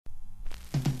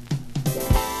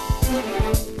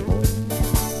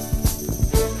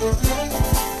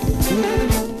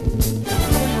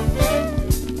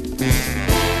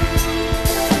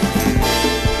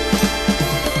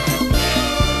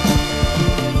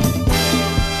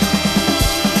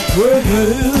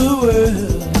Well,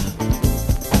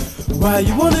 why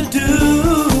you wanna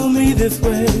do me this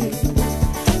way?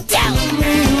 Tell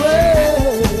me,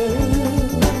 well,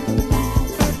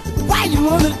 why you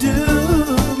wanna do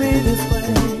me this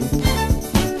way?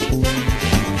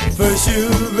 First you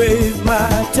raise my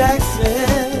taxes,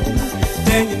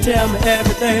 then you tell me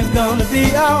everything's gonna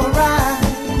be alright.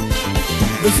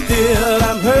 But still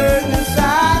I'm hurting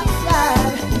inside,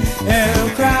 and I'm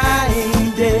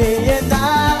crying day and night.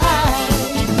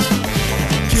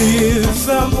 Kill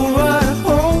someone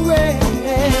hungry,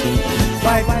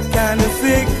 fight kind of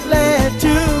sickly too,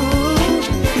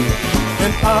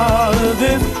 and all of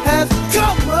this has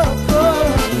come up,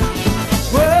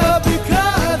 well,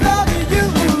 because of you.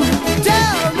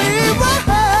 Tell me why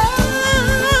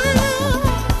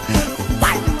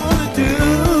you wanna do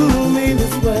me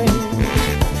this way?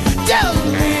 Tell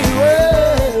me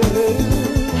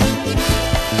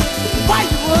why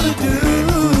you wanna do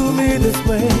me this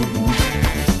way?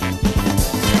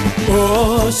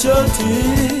 Oh, sure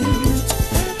teach,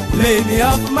 lay me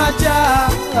off my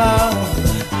job.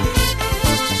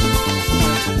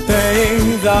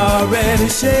 Things already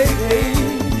shaky,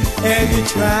 and you're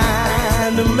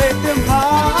trying to make them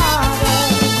harder.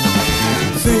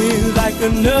 Seems like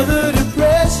another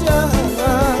depression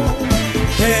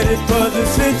headed for the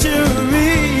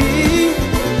century.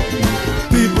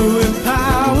 People in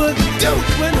power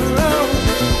doing wrong.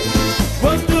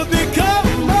 What's to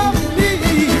become of me?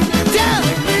 Tell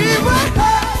me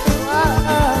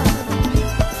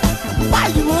why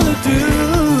you wanna do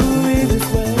me this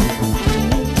way?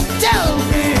 Tell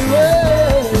me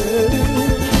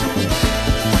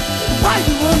why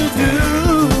you wanna do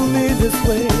me this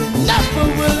way? Never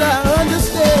will I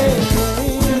understand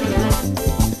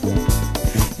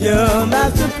your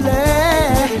master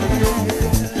plan.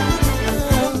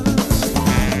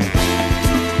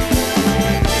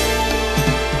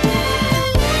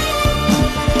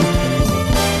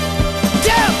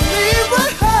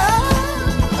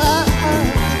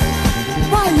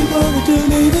 Do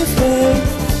me this way?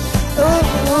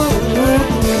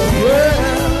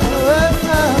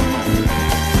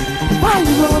 Why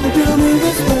you wanna do me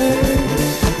this way?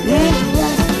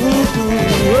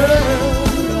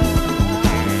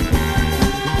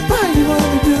 Why you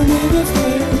wanna do me this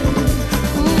way?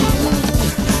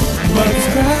 Mother's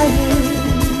crying,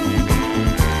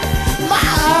 my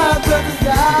brother's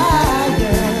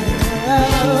dying.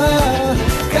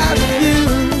 Got you,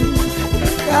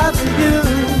 got you.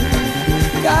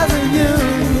 Got you,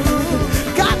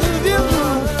 got you,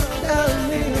 tell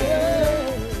me,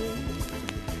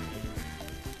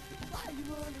 why you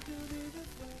wanna do this?